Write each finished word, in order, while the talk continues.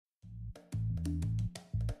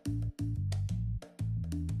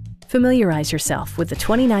Familiarize yourself with the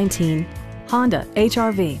 2019 Honda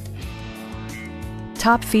HR-V.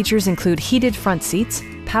 Top features include heated front seats,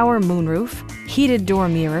 power moonroof, heated door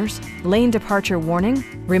mirrors, lane departure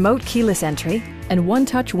warning, remote keyless entry, and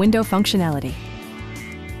one-touch window functionality.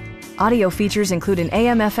 Audio features include an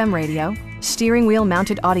AM/FM radio, steering wheel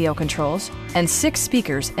mounted audio controls, and 6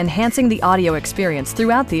 speakers enhancing the audio experience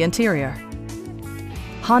throughout the interior.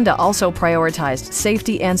 Honda also prioritized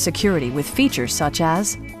safety and security with features such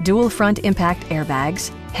as dual front impact airbags,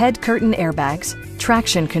 head curtain airbags,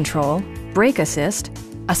 traction control, brake assist,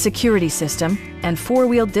 a security system, and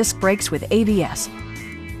 4-wheel disc brakes with ABS.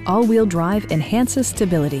 All-wheel drive enhances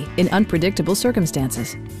stability in unpredictable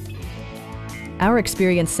circumstances. Our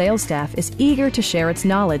experienced sales staff is eager to share its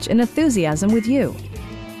knowledge and enthusiasm with you.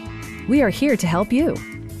 We are here to help you.